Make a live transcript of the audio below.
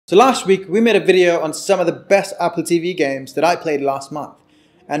So last week we made a video on some of the best Apple TV games that I played last month,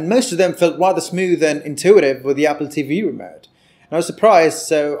 and most of them felt rather smooth and intuitive with the Apple TV remote. And I was surprised,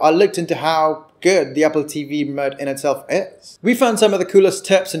 so I looked into how good the Apple TV remote in itself is. We found some of the coolest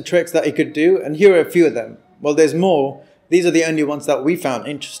tips and tricks that it could do, and here are a few of them. Well, there's more. These are the only ones that we found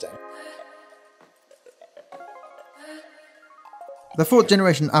interesting. The 4th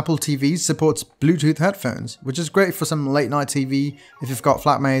generation Apple TV supports Bluetooth headphones, which is great for some late night TV if you've got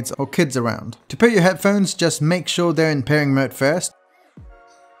flatmates or kids around. To pair your headphones, just make sure they're in pairing mode first,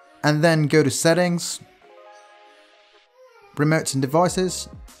 and then go to Settings, Remotes and Devices.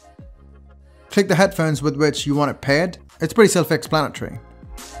 Click the headphones with which you want it paired. It's pretty self-explanatory.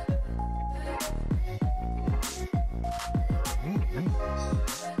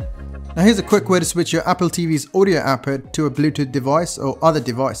 Now here's a quick way to switch your Apple TV's audio output to a Bluetooth device or other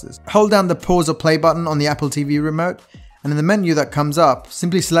devices. Hold down the pause or play button on the Apple TV remote, and in the menu that comes up,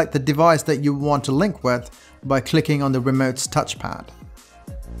 simply select the device that you want to link with by clicking on the remote's touchpad.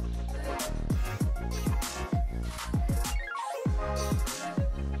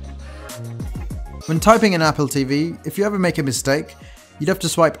 When typing in Apple TV, if you ever make a mistake, you'd have to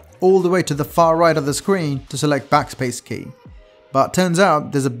swipe all the way to the far right of the screen to select backspace key. But turns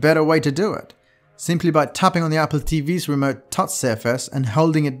out there's a better way to do it. Simply by tapping on the Apple TV's remote touch surface and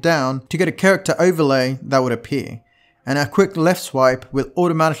holding it down to get a character overlay that would appear. And a quick left swipe will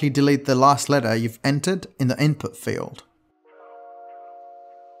automatically delete the last letter you've entered in the input field.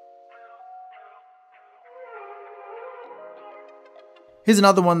 Here's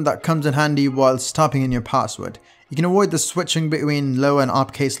another one that comes in handy whilst typing in your password. You can avoid the switching between lower and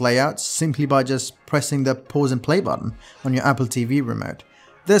uppercase layouts simply by just pressing the pause and play button on your Apple TV remote.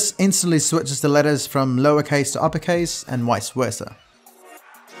 This instantly switches the letters from lowercase to uppercase and vice versa.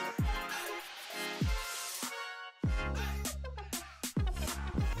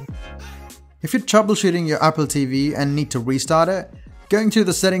 If you're troubleshooting your Apple TV and need to restart it, going to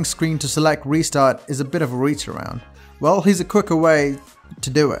the settings screen to select restart is a bit of a reach around. Well, here's a quicker way to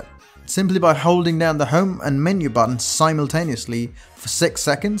do it. Simply by holding down the home and menu buttons simultaneously for 6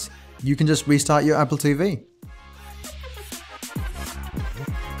 seconds, you can just restart your Apple TV.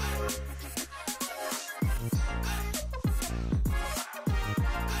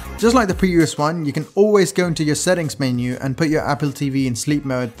 Just like the previous one, you can always go into your settings menu and put your Apple TV in sleep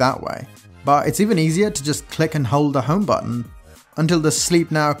mode that way. But it's even easier to just click and hold the home button until the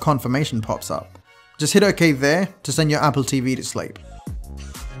sleep now confirmation pops up. Just hit OK there to send your Apple TV to sleep.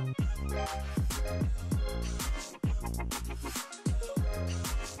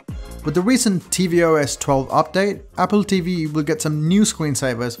 With the recent tvOS 12 update, Apple TV will get some new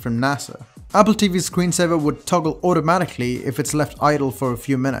screensavers from NASA. Apple TV's screensaver would toggle automatically if it's left idle for a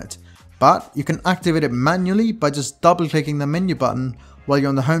few minutes, but you can activate it manually by just double-clicking the menu button while you're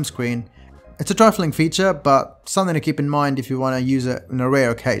on the home screen. It's a trifling feature, but something to keep in mind if you want to use it on a rare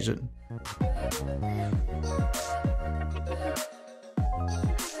occasion.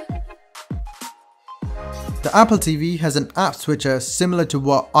 The Apple TV has an app switcher similar to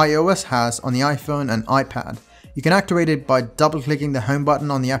what iOS has on the iPhone and iPad. You can activate it by double-clicking the home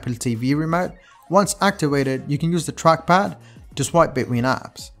button on the Apple TV remote. Once activated, you can use the trackpad to swipe between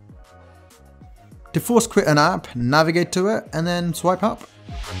apps. To force quit an app, navigate to it and then swipe up.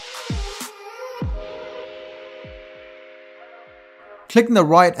 Clicking the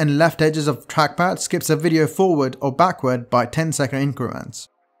right and left edges of trackpad skips a video forward or backward by 10-second increments.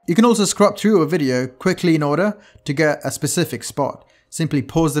 You can also scrub through a video quickly in order to get a specific spot. Simply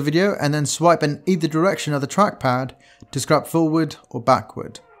pause the video and then swipe in either direction of the trackpad to scrub forward or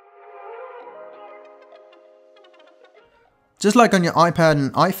backward. Just like on your iPad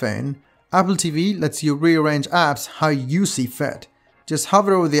and iPhone, Apple TV lets you rearrange apps how you see fit. Just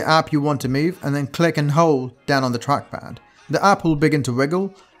hover over the app you want to move and then click and hold down on the trackpad. The app will begin to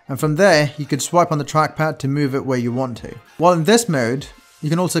wiggle, and from there you can swipe on the trackpad to move it where you want to. While in this mode, you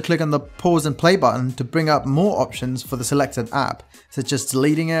can also click on the pause and play button to bring up more options for the selected app, such as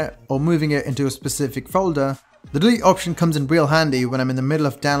deleting it or moving it into a specific folder. The delete option comes in real handy when I'm in the middle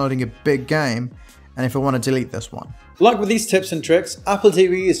of downloading a big game and if I want to delete this one. Like with these tips and tricks, Apple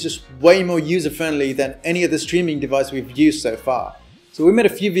TV is just way more user-friendly than any other streaming device we've used so far. So we made a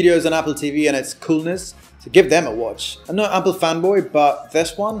few videos on Apple TV and its coolness, so give them a watch. I'm not an Apple fanboy, but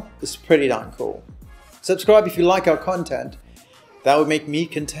this one is pretty darn cool. Subscribe if you like our content. That would make me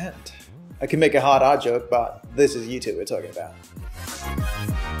content. I can make a hard R joke, but this is YouTube we're talking about.